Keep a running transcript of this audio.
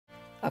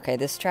Okay,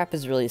 this trap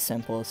is really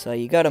simple. So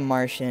you go to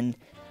Martian,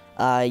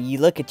 you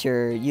look at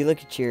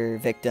your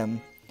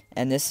victim,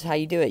 and this is how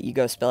you do it. You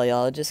go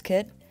Speleologist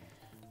Kit,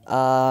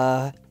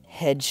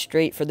 head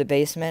straight for the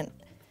basement,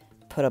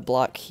 put a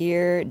block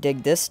here,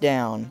 dig this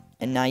down,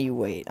 and now you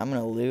wait. I'm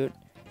gonna loot.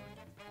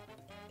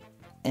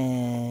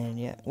 And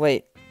yeah,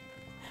 wait.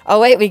 Oh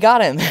wait, we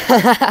got him.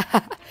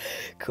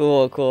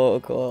 Cool, cool,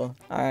 cool.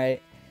 All right.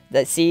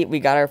 See, we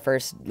got our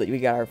first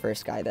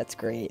guy. That's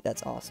great.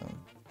 That's awesome.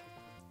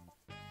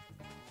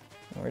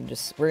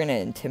 We're gonna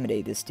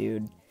intimidate this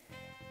dude,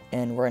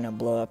 and we're gonna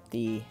blow up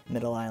the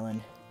middle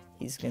island.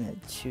 He's gonna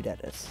shoot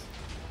at us.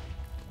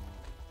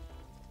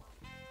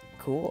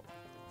 Cool.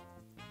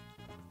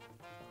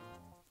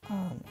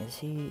 Is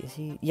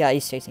he? Yeah,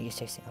 he's chasing.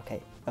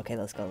 Okay, okay,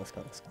 let's go.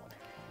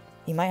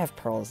 He might have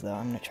pearls though.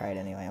 I'm gonna try it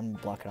anyway. I'm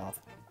gonna block it off.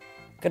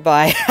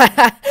 Goodbye.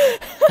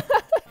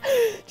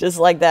 Just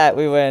like that,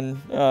 we win.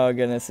 Oh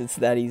goodness, it's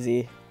that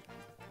easy.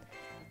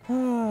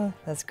 Oh,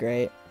 that's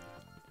great.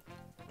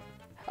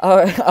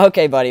 Oh,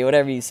 okay, buddy.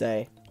 Whatever you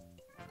say.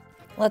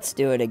 Let's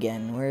do it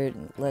again.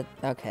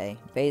 Okay,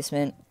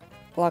 basement,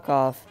 block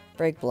off,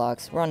 break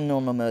blocks. We're on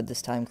normal mode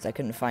this time because I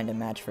couldn't find a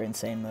match for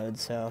insane mode.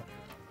 So,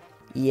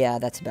 yeah,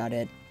 that's about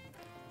it.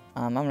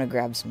 I'm gonna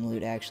grab some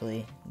loot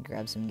actually.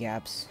 Grab some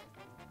gaps.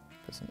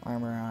 Put some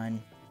armor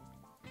on.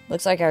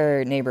 Looks like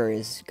our neighbor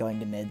is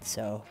going to mid,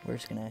 so we're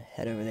just gonna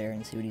head over there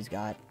and see what he's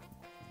got.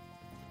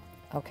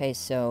 Okay,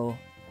 so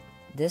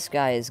this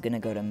guy is gonna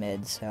go to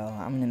mid, so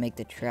I'm gonna make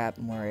the trap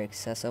more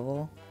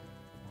accessible.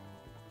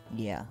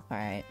 Yeah,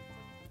 alright.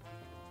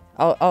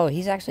 Oh,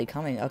 he's actually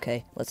coming.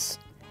 Okay, let's...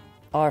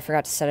 Oh, I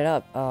forgot to set it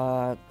up.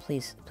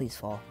 Please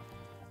fall.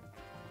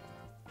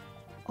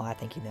 Oh, I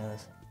think he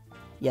knows.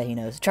 Yeah, he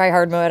knows. Try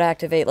hard mode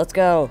activate. Let's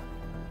go.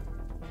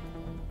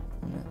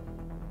 I'm gonna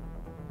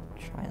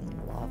try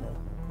and lava.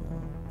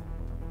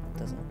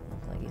 Doesn't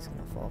look like he's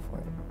gonna fall for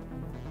it.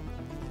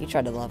 He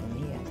tried to lava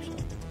me,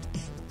 actually.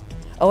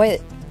 Oh,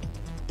 wait.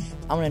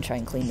 I'm gonna try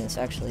and clean this,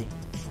 actually.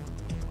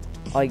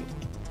 Oh,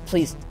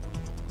 please.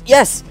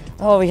 Yes!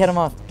 Oh, we hit him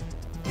off.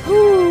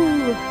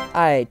 Woo!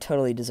 I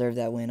totally deserve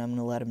that win. I'm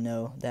gonna let him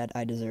know that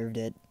I deserved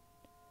it.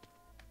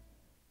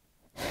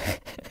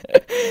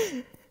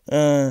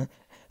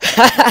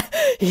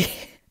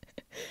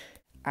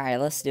 Alright,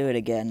 let's do it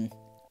again.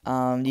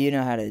 You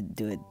know how to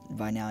do it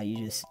by now.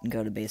 You just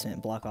go to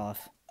basement, block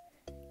off,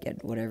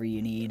 get whatever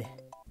you need.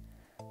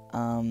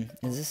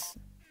 Is this...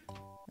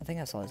 I think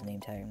I saw his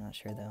name tag, I'm not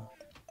sure though.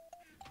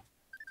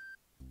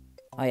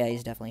 Oh yeah,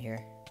 he's definitely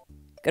here.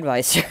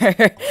 Goodbye, sir.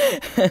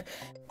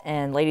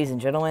 And ladies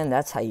and gentlemen,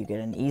 that's how you get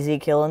an easy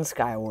kill in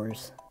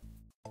Skywars.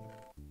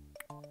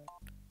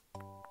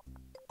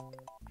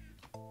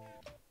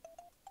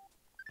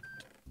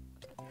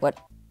 What?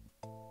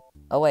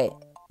 Oh wait.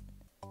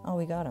 Oh,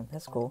 we got him.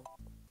 That's cool.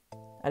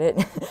 I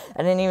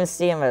didn't even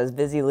see him. I was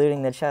busy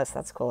looting the chest.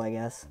 That's cool, I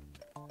guess.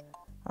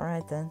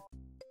 Alright then.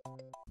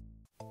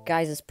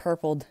 Guys, it's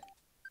purpled.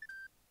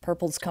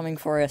 Purple's coming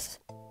for us.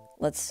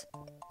 Let's...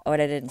 Oh wait,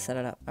 I didn't set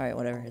it up. Alright,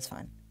 whatever. It's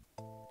fine.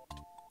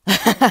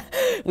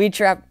 We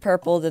trapped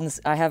Purpled, and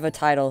I have a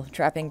title.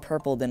 Trapping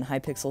Purpled in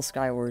Hypixel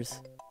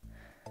Skywars.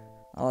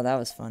 Oh, that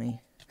was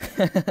funny.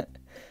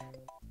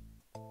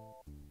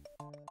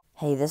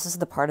 Hey, this is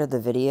the part of the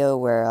video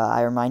where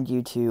I remind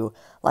you to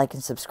like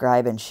and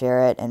subscribe and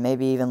share it, and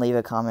maybe even leave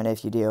a comment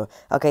if you do.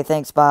 Okay,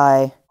 thanks,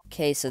 bye.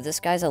 Okay, so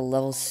this guy's a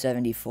level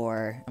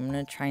 74. I'm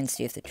gonna try and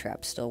see if the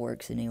trap still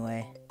works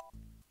anyway.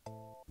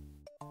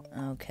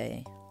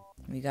 Okay,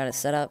 we got it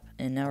set up,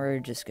 and now we're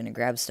just gonna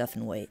grab stuff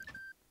and wait.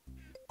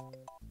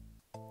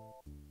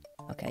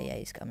 Okay, yeah,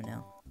 he's coming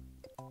now.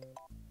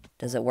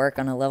 Does it work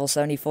on a level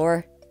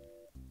 74?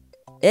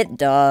 It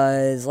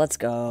does! Let's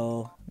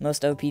go.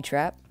 Most OP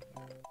trap?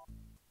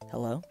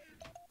 Hello?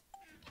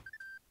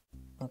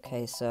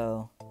 Okay,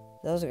 so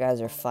those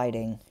guys are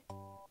fighting.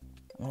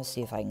 I'm gonna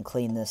see if I can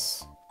clean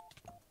this.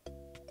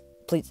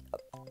 Please.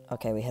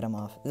 Okay, we hit him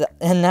off.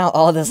 And now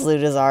all this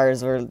loot is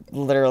ours. We're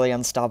literally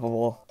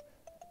unstoppable.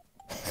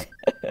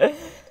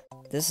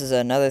 This is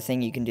another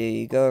thing you can do.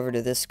 You go over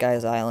to this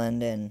guy's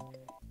island and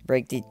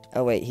break the...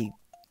 Oh wait, he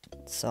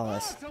saw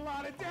us.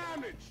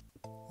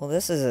 Well,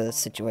 this is a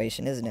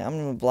situation, isn't it? I'm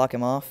gonna block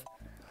him off.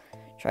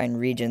 Try and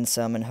regen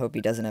some and hope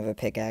he doesn't have a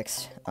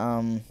pickaxe.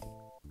 Okay,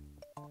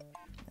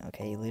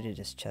 he looted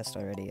his chest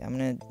already. I'm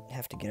gonna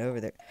have to get over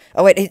there.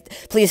 Oh wait,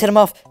 please hit him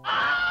off.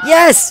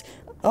 Yes!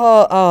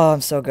 Oh,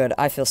 I'm so good.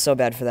 I feel so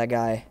bad for that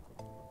guy.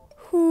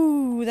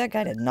 Whew, that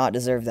guy did not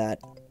deserve that.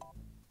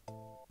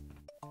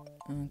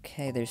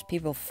 Okay, there's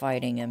people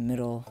fighting in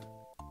middle.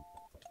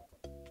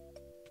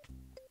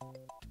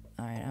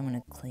 Alright, I'm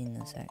gonna clean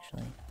this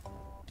actually.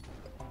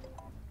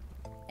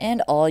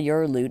 And all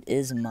your loot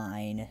is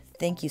mine.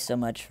 Thank you so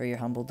much for your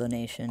humble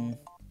donation.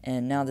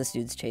 And now this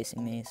dude's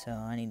chasing me, so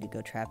I need to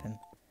go trap him.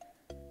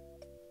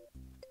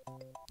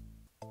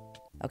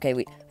 Okay,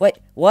 wait,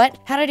 what?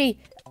 How did he...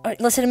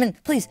 Alright, let's hit him in.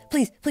 Please,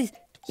 please, please.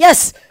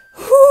 Yes!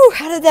 Whew,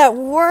 how did that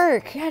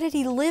work? How did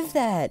he live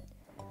that?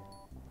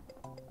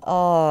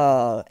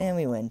 Oh, and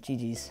we win.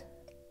 GG's.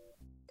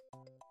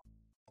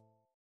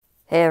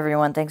 Hey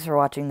everyone, thanks for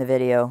watching the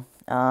video.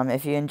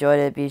 If you enjoyed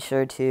it, be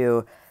sure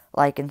to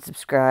like and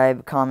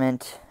subscribe,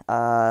 comment,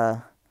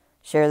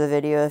 share the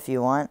video if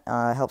you want.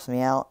 It helps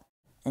me out.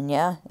 And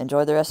yeah,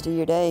 enjoy the rest of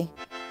your day.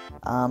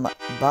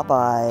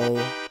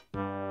 Bye-bye.